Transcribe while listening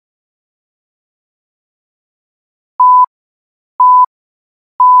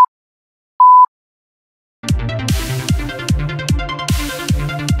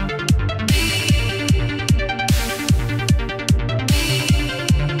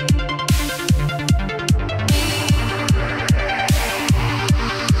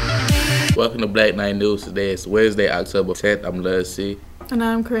Welcome to Black Night News. Today is Wednesday, October 10th. I'm Leslie. And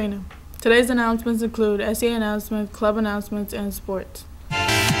I'm Karina. Today's announcements include SEA announcements, club announcements, and sports.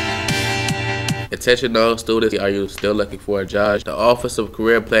 Attention all students, are you still looking for a job? The Office of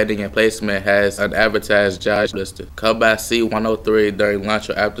Career Planning and Placement has an advertised job listed. Come by C103 during lunch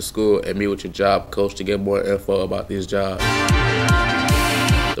or after school and meet with your job coach to get more info about these jobs.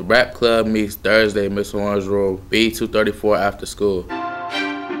 The Rap Club meets Thursday in Miss Horn's room, B234 after school.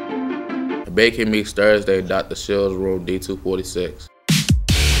 The Bacon meets Thursday in Dr. Shill's room, D246.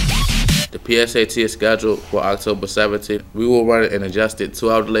 The PSAT is scheduled for October 17th. We will run an adjusted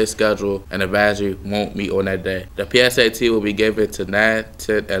 2-hour delay schedule and advisory won't meet on that day. The PSAT will be given to 9,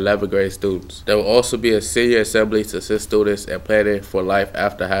 10, and 11th grade students. There will also be a senior assembly to assist students in planning for life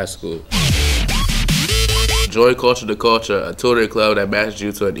after high school. Join Culture to Culture, a tutoring club that matches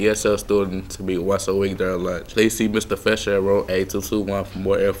you to an ESL student to meet once a week during lunch. Please see Mr. Fisher at room A221 for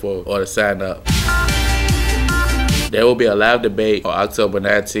more info or to sign up. There will be a live debate on October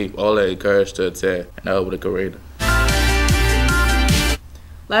 19th. All are encouraged to attend. And over to Karina.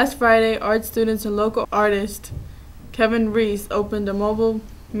 Last Friday, art students and local artist Kevin Reese opened a mobile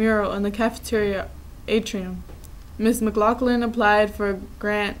mural in the cafeteria atrium. Ms. McLaughlin applied for a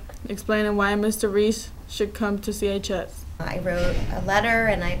grant explaining why Mr. Reese should come to CHS. I wrote a letter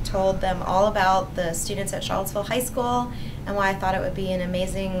and I told them all about the students at Charlottesville High School and why I thought it would be an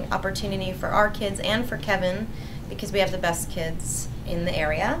amazing opportunity for our kids and for Kevin, because we have the best kids in the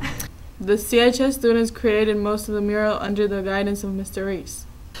area. The CHS students created most of the mural under the guidance of Mr. Reese.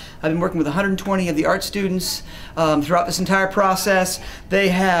 I've been working with 120 of the art students throughout this entire process. They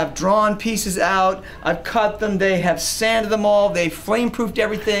have drawn pieces out, I've cut them, they have sanded them all, they've flame-proofed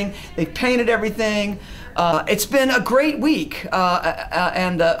everything, they've painted everything. It's been a great week,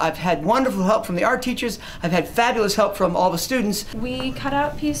 and I've had wonderful help from the art teachers. I've had fabulous help from all the students. We cut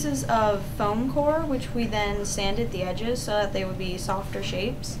out pieces of foam core, which we then sanded the edges so that they would be softer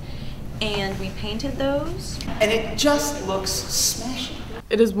shapes, and we painted those. And it just looks smashing.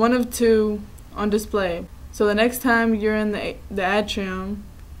 It is one of 2 on display, so the next time you're in the atrium,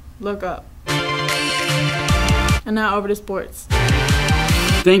 look up. And now over to sports.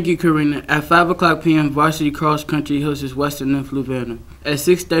 Thank you, Karina. At 5:00 p.m., varsity cross country hosts Western and Fluvanna. At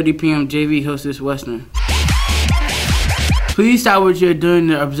 6:30 p.m., JV hosts Western. Please stop what you're doing,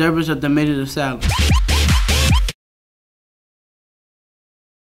 the observers of the minute of silence.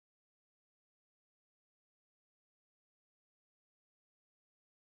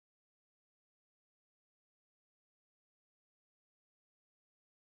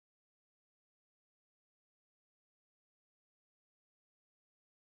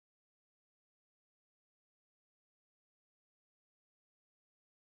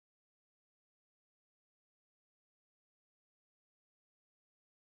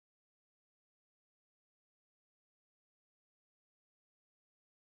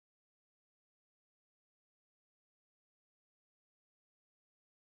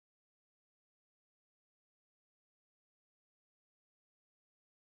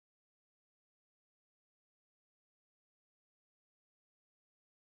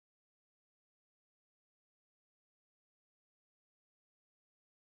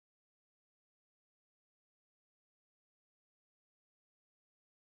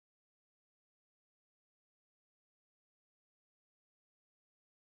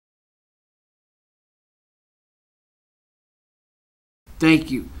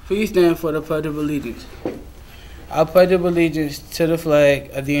 Thank you. Please stand for the Pledge of Allegiance. I pledge allegiance to the flag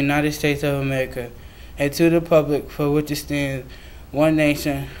of the United States of America and to the republic for which it stands, one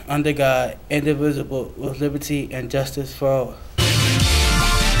nation, under God, indivisible, with liberty and justice for all.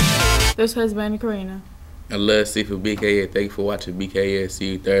 This has been Karina. And Leslie for BKN. Thank you for watching BKN.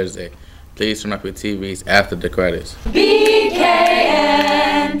 See you Thursday. Please turn off your TVs after the credits. BKN.